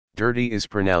Dirty is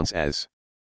pronounced as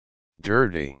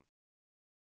dirty,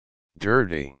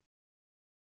 dirty,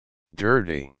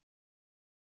 dirty.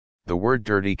 The word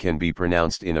dirty can be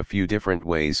pronounced in a few different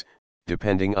ways,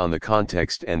 depending on the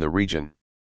context and the region.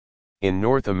 In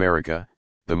North America,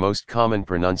 the most common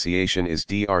pronunciation is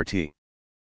d̜ร์tɪ.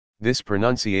 This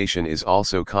pronunciation is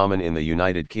also common in the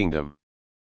United Kingdom.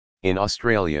 In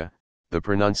Australia, the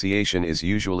pronunciation is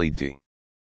usually d.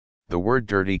 The word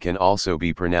dirty can also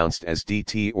be pronounced as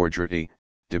d̜tɪ or dərtī,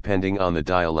 depending on the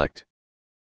dialect.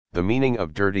 The meaning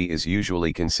of dirty is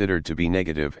usually considered to be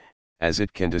negative, as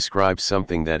it can describe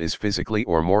something that is physically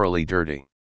or morally dirty.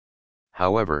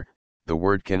 However, the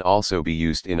word can also be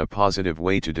used in a positive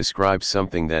way to describe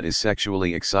something that is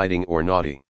sexually exciting or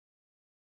naughty.